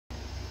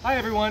Hi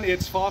everyone,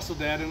 it's Fossil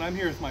Dad and I'm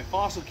here with my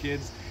fossil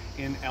kids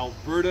in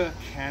Alberta,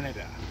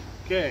 Canada.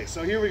 Okay,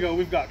 so here we go.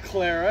 We've got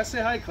Clara.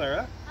 Say hi,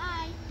 Clara.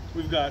 Hi.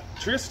 We've got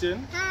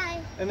Tristan. Hi.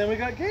 And then we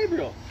got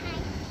Gabriel.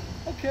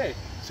 Hi. Okay,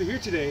 so here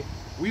today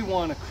we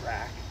want to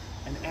crack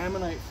an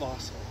Ammonite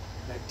fossil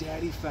that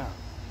Daddy found.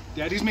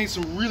 Daddy's made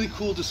some really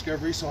cool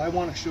discoveries, so I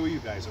want to show you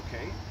guys,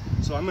 okay?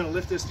 So I'm going to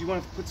lift this. Do you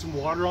want to put some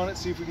water on it,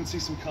 see if we can see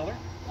some color?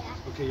 Yeah.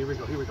 Okay, here we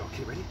go, here we go.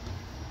 Okay, ready?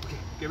 Okay,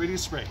 get ready to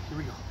spray. Here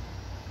we go.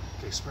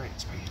 Okay, spray it,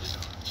 spray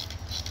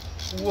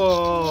it.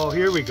 Whoa,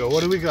 here we go.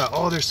 What do we got?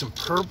 Oh, there's some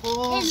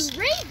purples. And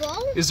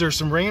rainbow. Is there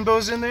some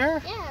rainbows in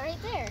there? Yeah,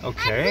 right there.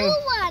 Okay. A blue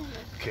one.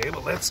 Okay,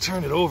 well, let's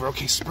turn it over.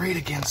 Okay, spray it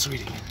again,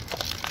 sweetie.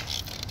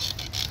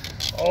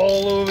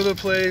 All over the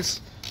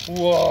place.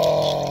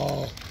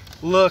 Whoa,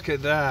 look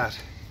at that.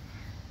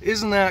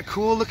 Isn't that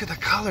cool? Look at the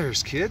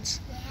colors,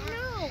 kids.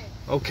 Yeah.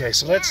 Okay,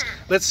 so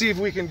let's see if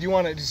we can, do you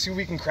want to see if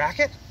we can crack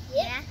it?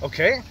 Yeah.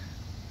 Okay,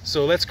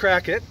 so let's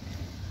crack it.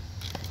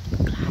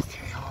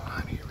 Okay, hold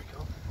on, here we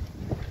go.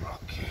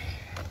 Okay.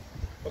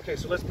 Okay,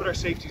 so let's put our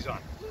safeties on.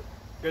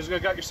 You guys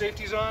got your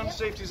safeties on? Yep.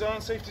 Safeties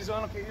on, safeties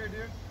on. Okay, here,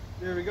 dude.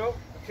 There we go.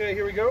 Okay,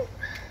 here we go.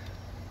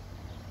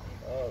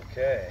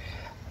 Okay.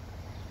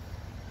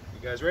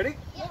 You guys ready?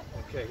 Yep.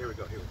 Okay, here we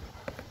go, here we go.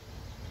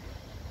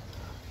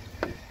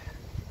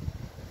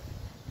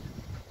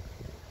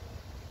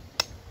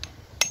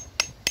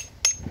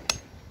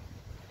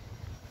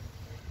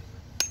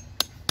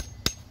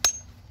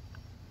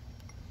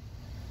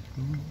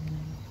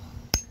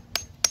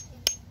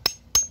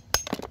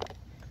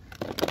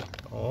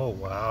 Oh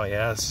wow,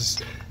 yeah,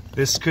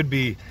 this could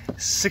be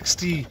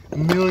 60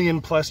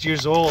 million plus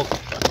years old.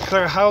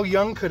 Claire, how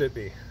young could it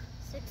be?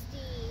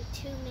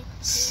 62 million.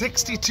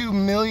 62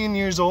 million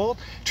years old?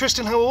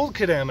 Tristan, how old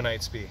could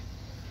ammonites be?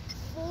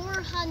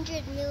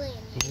 400 million.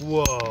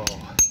 Whoa.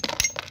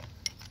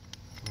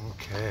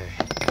 Okay,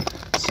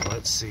 so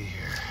let's see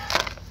here.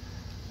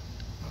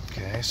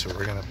 Okay, so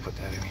we're gonna put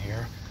that in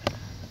here.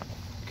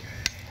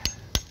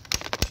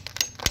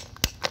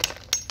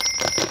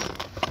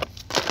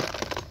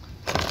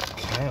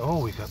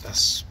 Oh, we got that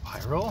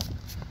spiral.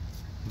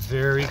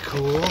 Very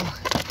cool.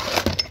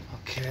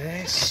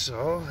 Okay,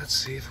 so let's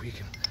see if we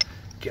can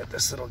get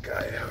this little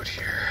guy out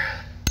here.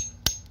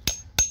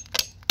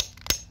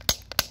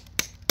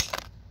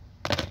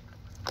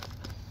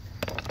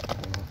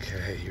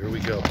 Okay, here we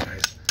go,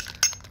 guys.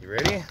 You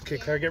ready? Okay,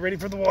 Claire, get ready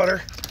for the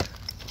water.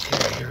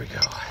 Okay, here we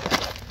go.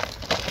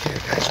 Okay,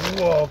 guys,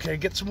 whoa, okay,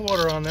 get some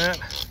water on that.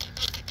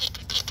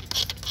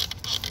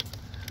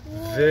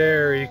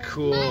 Very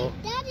cool.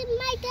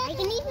 I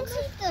can even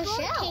see the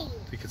shell.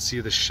 You can see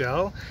the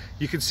shell.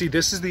 You can see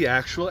this is the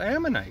actual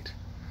ammonite.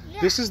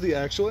 Yeah. This is the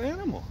actual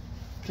animal.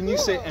 Can you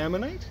say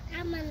ammonite?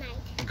 Ammonite.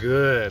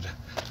 Good.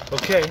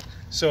 Okay,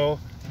 so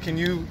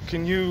you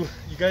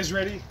guys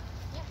ready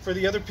for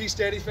the other piece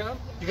Daddy found?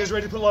 You guys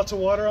ready to put lots of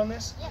water on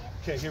this? Yep.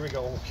 Okay, here we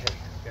go. Okay,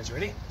 you guys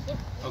ready? Yep.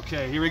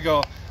 Okay, here we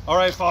go. All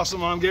right, Fossil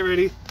Mom, get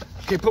ready.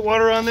 Okay, put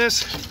water on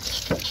this.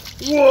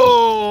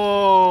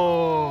 Whoa!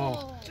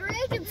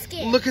 Dragon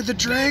skin. Look at the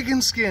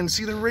dragon skin.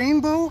 See the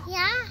rainbow?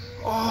 Yeah.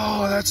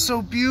 Oh, that's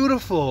so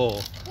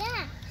beautiful.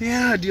 Yeah.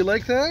 Yeah, do you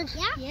like that?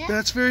 Yeah.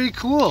 That's very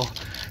cool.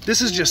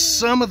 This is just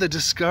some of the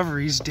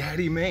discoveries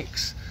Daddy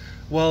makes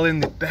while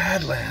in the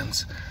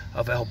Badlands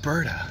of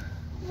Alberta.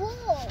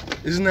 Whoa.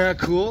 Isn't that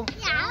cool?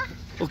 Yeah.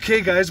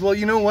 Okay guys, well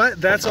you know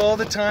what? That's all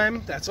the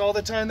time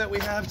that we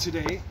have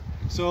today.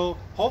 So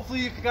hopefully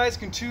you guys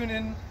can tune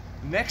in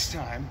next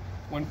time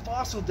when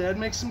Fossil Dad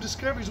makes some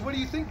discoveries. What do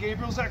you think,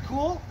 Gabriel? Is that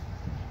cool?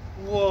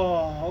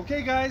 Whoa.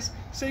 Okay guys,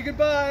 say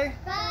goodbye.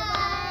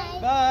 Bye.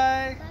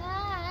 Bye.